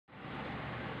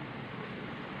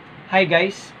Hi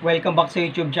guys! Welcome back sa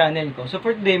YouTube channel ko. So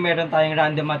for today, meron tayong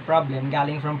random math problem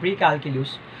galing from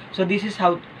pre-calculus. So this is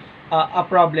how a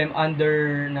problem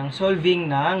under ng solving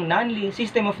ng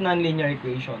system of nonlinear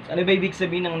equations. Ano ba ibig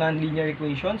sabihin ng nonlinear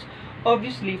equations?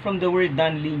 Obviously, from the word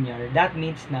nonlinear, that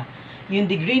means na yung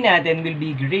degree natin will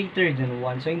be greater than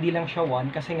 1. So hindi lang siya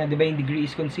 1 kasi nga 'di ba yung degree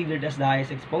is considered as the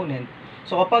highest exponent.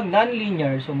 So kapag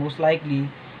nonlinear, so most likely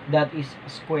that is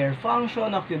a square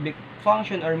function, a cubic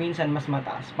function, or minsan mas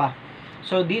mataas pa.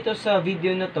 So dito sa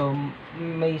video na to,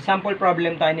 may sample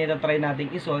problem tayo nito try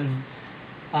nating isolve.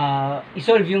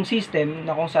 Isolve yung system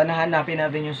na kung saan hahanapin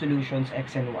natin yung solutions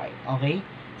x and y. Okay?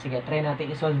 Sige, try natin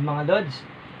isolve mga lods.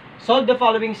 Solve the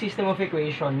following system of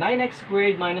equation. 9x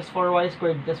squared minus 4y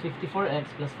squared plus 54x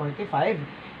plus 45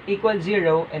 equals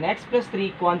 0 and x plus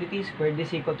 3 quantity squared is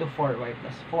equal to 4y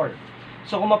plus 4.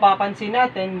 So kung mapapansin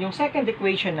natin, yung second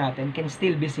equation natin can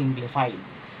still be simplified.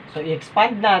 So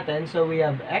i-expand natin, so we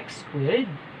have x squared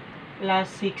plus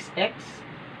 6x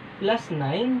plus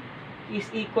 9 is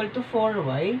equal to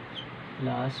 4y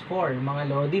plus 4. Mga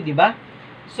lodi, di ba?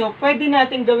 So pwede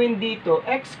natin gawin dito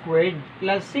x squared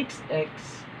plus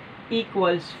 6x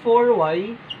equals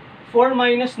 4y, 4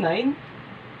 minus 9,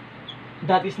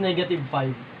 that is negative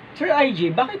 5. Sir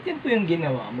IJ, bakit yan po yung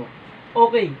ginawa mo?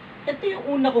 Okay, ito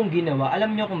yung una kong ginawa.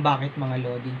 Alam nyo kung bakit mga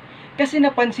lodi? Kasi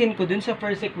napansin ko dun sa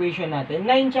first equation natin,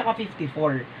 9 tsaka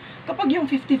 54. Kapag yung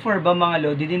 54 ba mga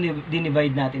lodi,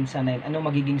 dinivide natin sa 9, ano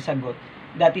magiging sagot?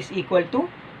 That is equal to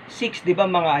 6, di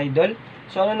ba mga idol?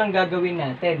 So ano nang gagawin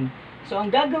natin? So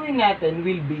ang gagawin natin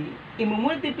will be,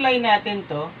 imumultiply natin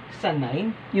to sa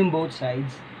 9, yung both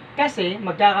sides. Kasi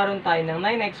magkakaroon tayo ng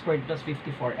 9x squared plus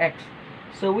 54x.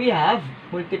 So we have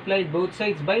multiplied both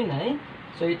sides by 9.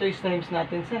 So ito is times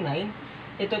natin sa 9.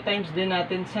 Ito times din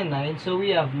natin sa 9. So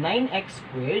we have 9x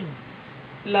squared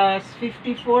plus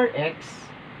 54x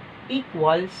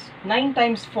equals 9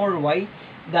 times 4y.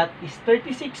 That is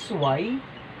 36y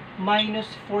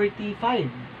minus 45.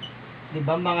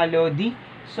 Diba mga lodi?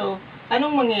 So,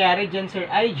 anong mangyayari dyan, Sir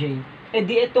IJ? E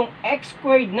di itong x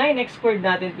squared, 9x squared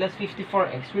natin plus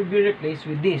 54x will be replaced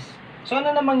with this. So,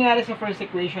 ano na mangyayari sa first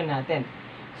equation natin?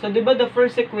 So, diba the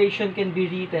first equation can be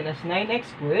written as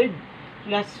 9x squared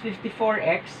plus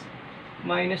 54x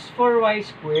minus 4y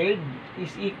squared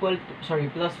is equal to,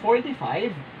 plus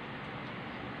 45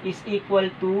 is equal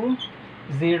to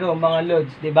 0, mga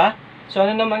lods, diba? So,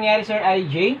 ano na mangyayari, Sir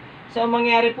IJ? So, ang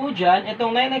mangyayari po dyan,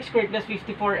 itong 9x squared plus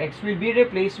 54x will be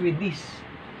replaced with this.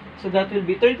 So, that will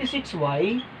be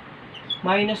 36y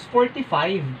minus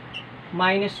 45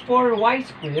 minus 4y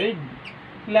squared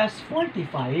plus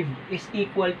 45 is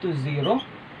equal to 0.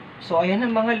 So, ayan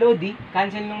ang mga lodi.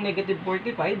 Cancel ng negative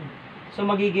 45. So,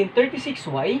 magiging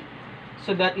 36y.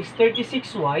 So, that is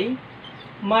 36y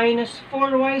minus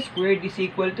 4y squared is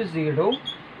equal to 0.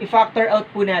 I-factor out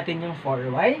po natin yung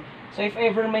 4y. So, if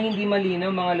ever may hindi malinaw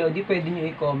mga lodi, pwede nyo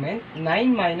i-comment. 9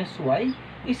 minus y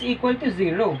is equal to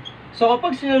 0. So,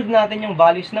 kapag sinolve natin yung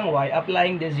values ng y,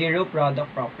 applying the zero product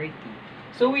property.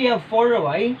 So, we have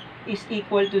 4y is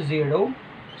equal to 0.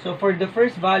 So, for the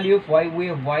first value of y, we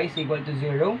have y is equal to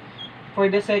 0. For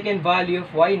the second value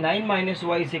of y, 9 minus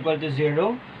y is equal to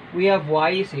 0. We have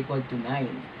y is equal to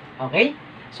 9. Okay?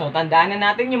 So, tandaan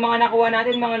na natin yung mga nakuha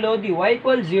natin mga lodi. Y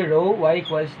equals 0, y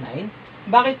equals 9.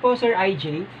 Bakit po, Sir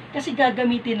IJ? Kasi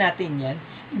gagamitin natin yan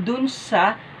dun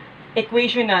sa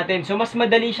equation natin. So, mas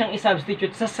madali siyang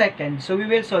i-substitute sa second. So, we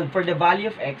will solve for the value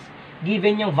of x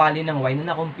given yung value ng y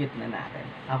na na-compute na natin.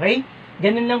 Okay?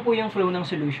 Ganun lang po yung flow ng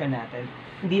solution natin.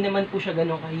 Hindi naman po siya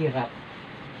ganun kahirap.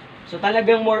 So,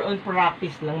 talagang more on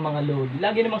practice lang mga lodi.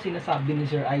 Lagi namang sinasabi ni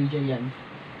Sir IJ yan.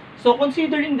 So,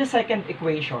 considering the second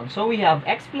equation, so we have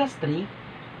x plus 3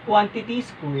 quantity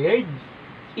squared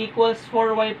equals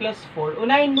 4y plus 4.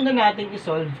 Unahin muna natin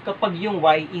isolve kapag yung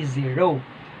y is 0.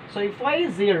 So, if y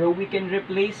is 0, we can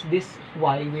replace this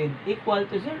y with equal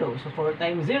to 0. So, 4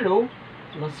 times 0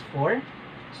 plus 4.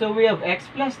 So, we have x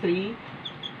plus 3,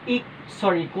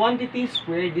 quantity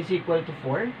squared is equal to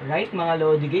 4. Right, mga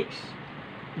lodi geeks?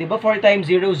 Diba 4 times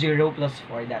 0, 0 plus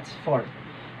 4, that's 4.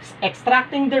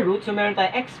 Extracting the root, so meron tayo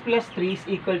x plus 3 is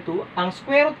equal to, ang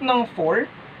square root ng 4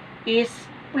 is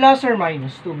plus or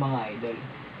minus 2, mga idol.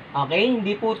 Okay?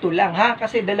 Hindi po 2 lang, ha?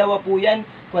 Kasi dalawa po yan,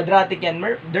 quadratic yan,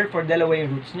 therefore dalawa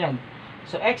yung roots niyan.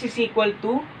 So, x is equal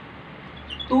to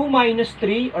 2 minus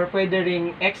 3, or pwede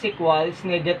ring x equals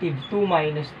negative 2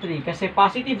 minus 3. Kasi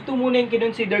positive 2 muna yung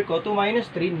kinonsider ko, 2 minus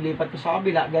 3, nilipat ko sa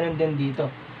kabila, ganun din dito.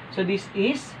 So, this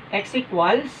is x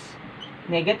equals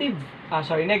negative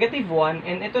 1,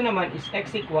 and ito naman is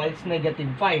x equals negative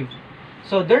 5.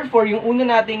 So, therefore, yung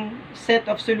una nating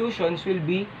set of solutions will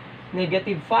be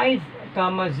negative 5,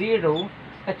 0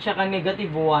 at saka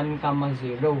negative 1,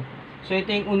 0. So, ito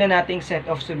yung una nating set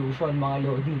of solution, mga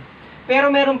Lodi. Pero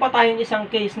meron pa tayong isang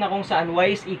case na kung saan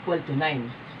y is equal to 9.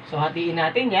 So, hatiin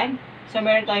natin yan. So,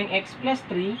 meron tayong x plus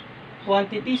 3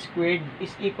 quantity squared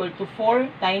is equal to 4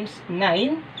 times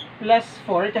 9 plus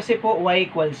 4 kasi po y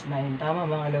equals 9. Tama,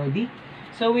 mga Lodi?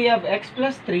 So, we have x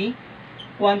plus 3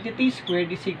 quantity squared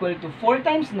is equal to 4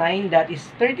 times 9, that is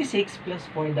 36, plus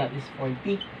 4, that is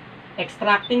 40.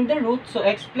 Extracting the root, so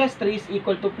x plus 3 is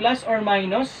equal to plus or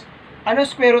minus, ano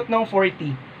square root ng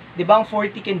 40? Diba ang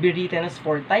 40 can be written as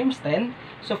 4 times 10,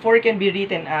 so 4 can be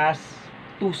written as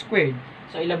 2 squared.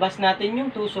 So ilabas natin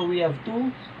yung 2, so we have 2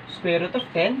 square root of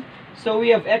 10. So we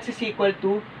have x is equal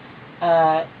to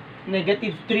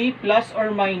negative 3 plus or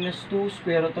minus 2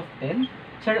 square root of 10.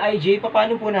 Sir IJ,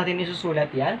 paano po natin isusulat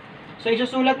yan? So,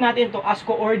 isusulat natin to as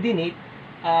coordinate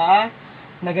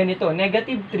na ganito.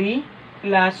 Negative 3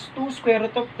 plus 2 square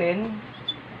root of 10,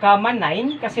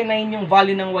 9, kasi 9 yung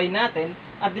value ng y natin.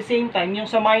 At the same time, yung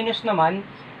sa minus naman,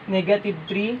 negative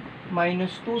 3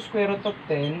 minus 2 square root of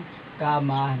 10,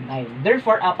 9.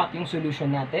 Therefore, apat yung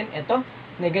solution natin. Ito,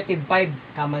 negative 5,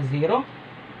 0.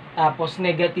 Tapos,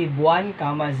 negative 1,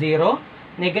 0.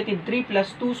 Negative 3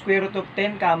 plus 2 square root of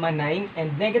 10, 9, and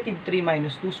negative 3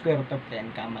 minus 2 square root of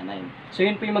 10, 9. So,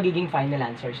 yun po yung magiging final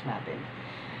answers natin.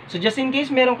 So, just in case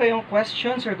meron kayong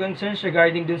questions or concerns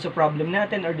regarding dun sa problem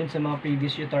natin or dun sa mga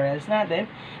previous tutorials natin,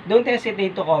 don't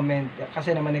hesitate to comment.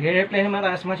 Kasi naman, nagre-reply naman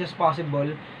tayo as much as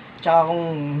possible. Tsaka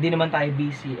kung hindi naman tayo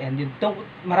busy. And yun,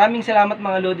 maraming salamat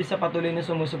mga Lodi sa patuloy na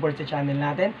sumusuport sa channel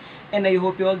natin. And I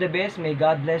hope you all the best. May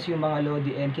God bless you mga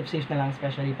Lodi and keep safe na lang,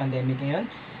 especially pandemic ngayon.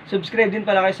 Subscribe din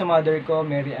pala kayo sa mother ko,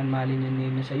 Mary Ann Malin yung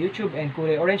name niya sa YouTube. And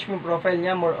kulay orange yung profile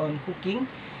niya, more on cooking.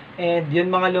 And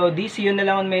yun mga Lodi, see you na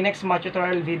lang on my next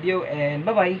tutorial video. And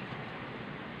bye-bye!